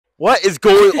What is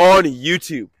going on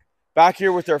YouTube? Back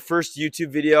here with our first YouTube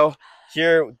video.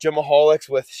 Here, Gymaholics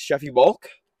with Chefy Bulk.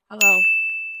 Hello.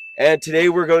 And today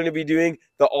we're going to be doing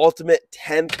the ultimate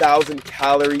 10,000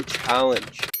 calorie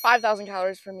challenge. 5,000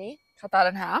 calories for me. Cut that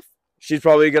in half. She's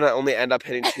probably going to only end up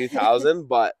hitting 2,000,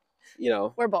 but you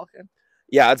know. We're bulking.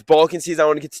 Yeah, it's bulking season. I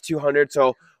want to get to 200.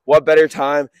 So what better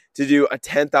time to do a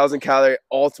 10,000 calorie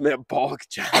ultimate bulk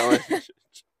challenge?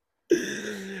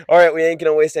 All right, we ain't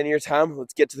gonna waste any of your time.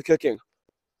 Let's get to the cooking.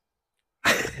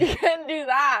 You can't do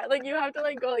that. Like, you have to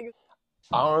like go like.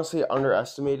 I honestly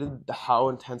underestimated how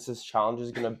intense this challenge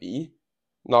is gonna be.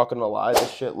 Not gonna lie,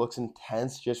 this shit looks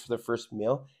intense just for the first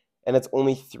meal, and it's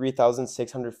only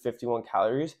 3,651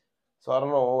 calories. So I don't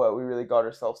know what we really got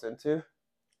ourselves into.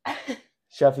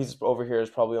 Chefy's over here is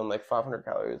probably on like 500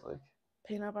 calories, like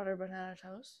peanut butter banana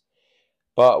toast.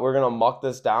 But we're going to muck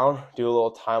this down, do a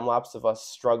little time lapse of us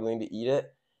struggling to eat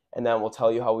it, and then we'll tell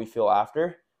you how we feel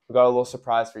after. We got a little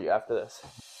surprise for you after this.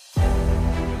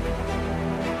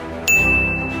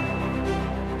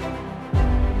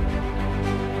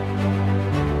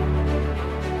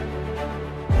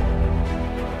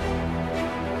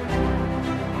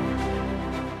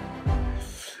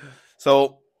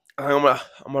 So I'm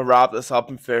gonna wrap this up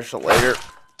and finish it later.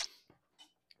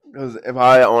 Because if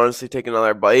I honestly take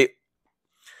another bite,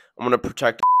 I'm going to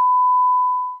protect.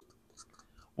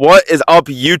 What is up,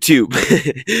 YouTube?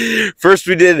 First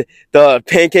we did the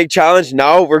pancake challenge.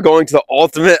 Now we're going to the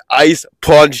ultimate ice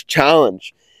plunge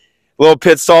challenge. Little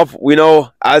pit stop. We know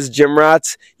as gym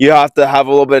rats, you have to have a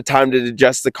little bit of time to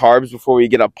digest the carbs before we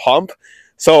get a pump.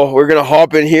 So we're going to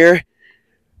hop in here.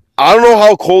 I don't know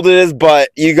how cold it is, but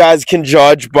you guys can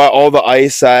judge by all the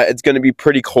ice that it's going to be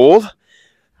pretty cold.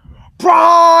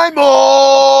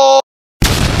 Primal!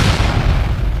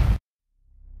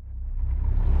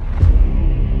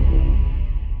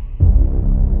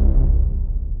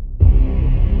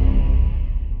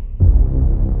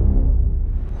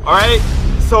 Alright,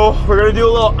 so we're going to do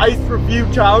a little ice review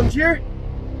challenge here.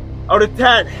 Out of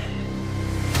 10.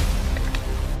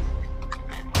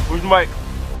 Where's Mike?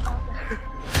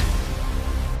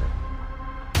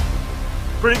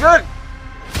 Pretty good.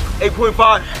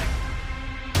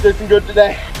 8.5. Did some good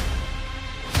today.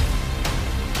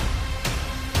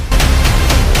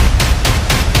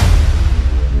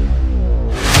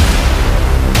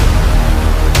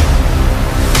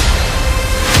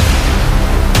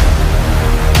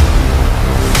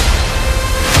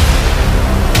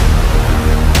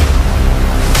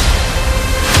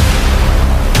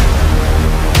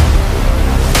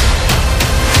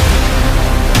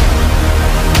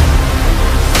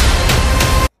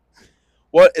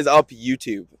 What is up,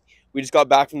 YouTube? We just got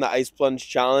back from the ice plunge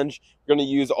challenge. We're going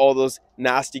to use all those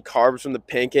nasty carbs from the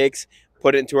pancakes,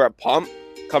 put it into our pump.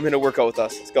 Come here to work out with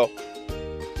us. Let's go.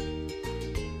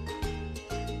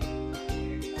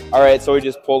 All right, so we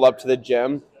just pulled up to the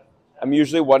gym. I'm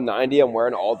usually 190. I'm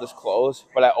wearing all this clothes,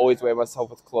 but I always weigh myself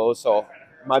with clothes, so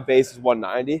my base is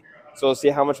 190. So we'll see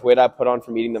how much weight I put on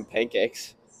from eating them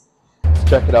pancakes.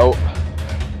 Check it out.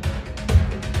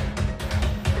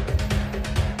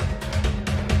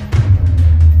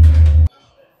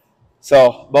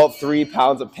 So about 3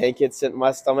 pounds of pancakes sit in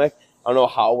my stomach. I don't know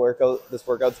how this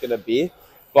workout's gonna be,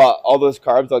 but all those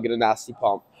carbs, I'll get a nasty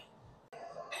pump.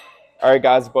 All right,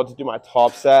 guys, about to do my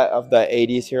top set of the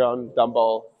 80s here on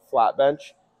dumbbell flat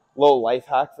bench. A little life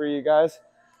hack for you guys.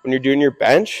 When you're doing your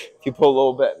bench, if you put a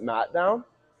little bit mat down,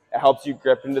 it helps you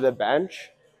grip into the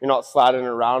bench. You're not sliding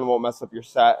around and won't mess up your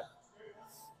set.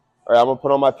 All right, I'm gonna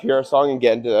put on my PR song and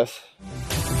get into this.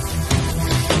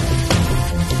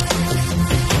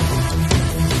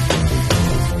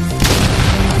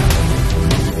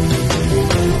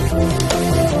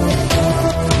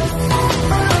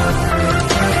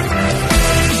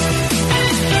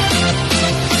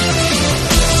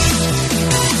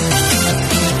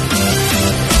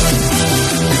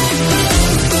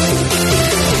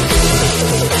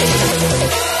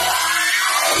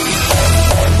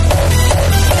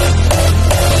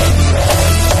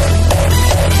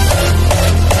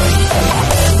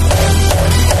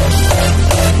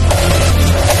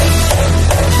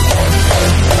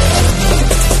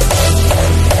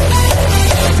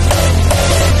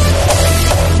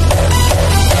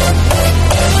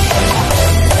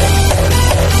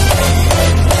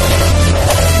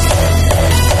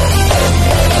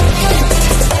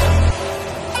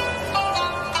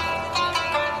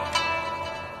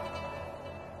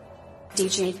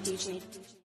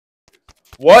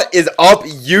 What is up,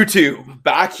 YouTube?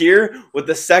 Back here with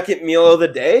the second meal of the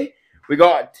day. We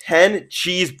got 10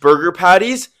 cheeseburger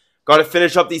patties. Got to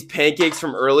finish up these pancakes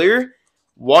from earlier.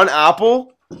 1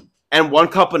 apple and 1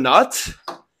 cup of nuts.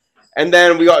 And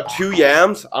then we got 2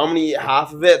 yams. I'm gonna eat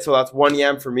half of it, so that's 1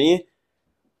 yam for me.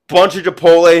 Bunch of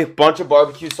chipotle, bunch of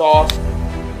barbecue sauce.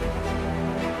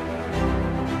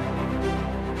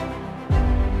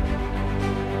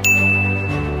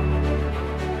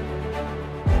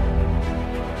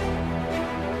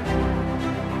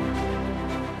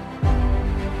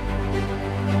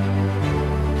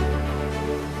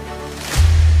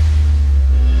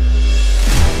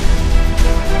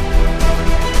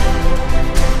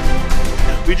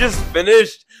 We just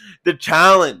finished the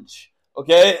challenge,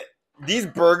 okay? These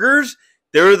burgers,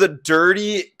 they're the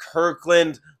dirty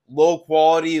Kirkland, low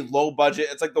quality, low budget.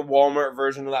 It's like the Walmart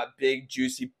version of that big,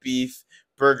 juicy beef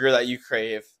burger that you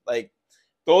crave. Like,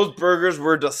 those burgers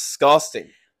were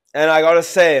disgusting. And I gotta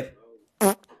say,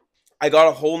 I got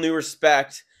a whole new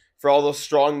respect for all those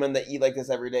strong men that eat like this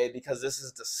every day because this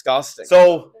is disgusting.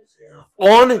 So,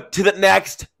 on to the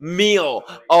next meal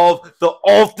of the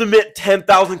ultimate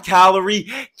 10,000 calorie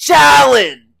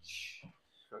challenge.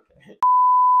 Okay.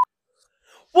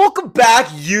 Welcome back,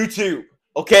 YouTube.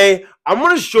 Okay, I'm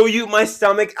going to show you my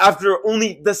stomach after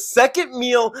only the second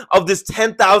meal of this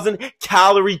 10,000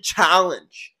 calorie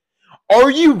challenge.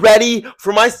 Are you ready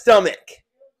for my stomach?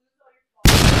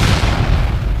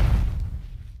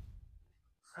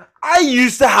 I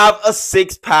used to have a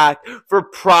 6-pack for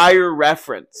prior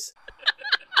reference.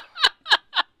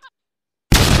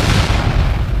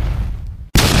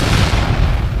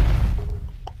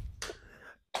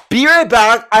 Be right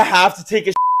back. I have to take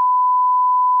a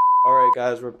Alright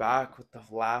guys, we're back with the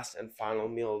last and final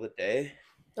meal of the day.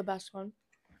 The best one.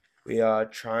 We are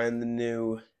trying the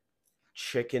new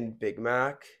chicken Big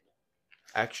Mac.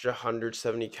 Extra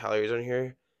 170 calories on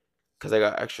here because I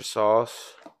got extra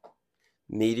sauce.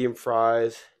 Medium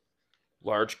fries,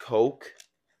 large Coke,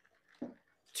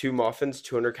 2 muffins,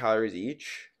 200 calories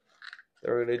each.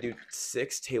 Then we're going to do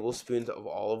 6 tablespoons of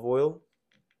olive oil,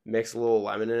 mix a little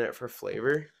lemon in it for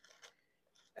flavor.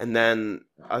 And then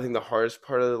I think the hardest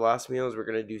part of the last meal is we're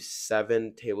going to do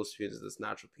 7 tablespoons of this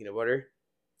natural peanut butter.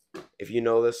 If you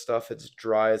know this stuff, it's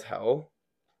dry as hell.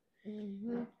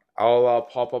 Mm-hmm. I'll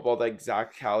pop up all the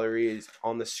exact calories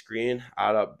on the screen,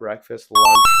 add up breakfast,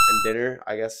 lunch, and dinner.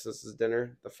 I guess this is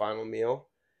dinner, the final meal.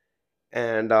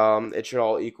 And it should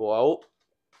all equal out.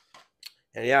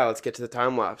 And yeah, let's get to the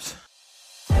time lapse.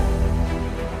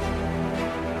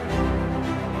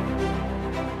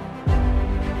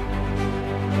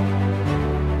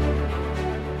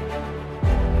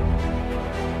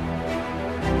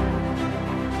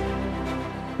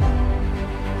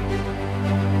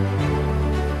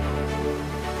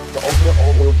 The ultimate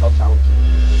all oil health challenge.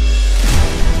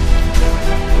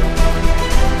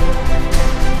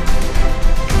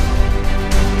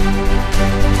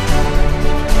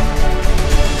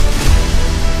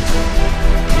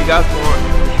 If you guys want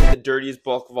to hit the dirtiest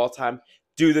bulk of all time,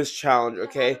 do this challenge,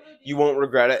 okay? You won't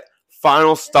regret it.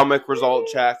 Final stomach result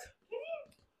check.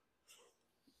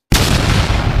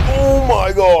 Oh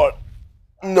my god.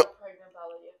 No.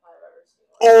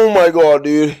 Oh my god,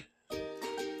 dude.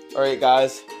 Alright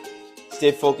guys,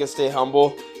 stay focused, stay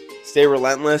humble, stay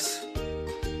relentless.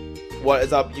 What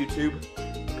is up, YouTube?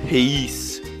 Peace.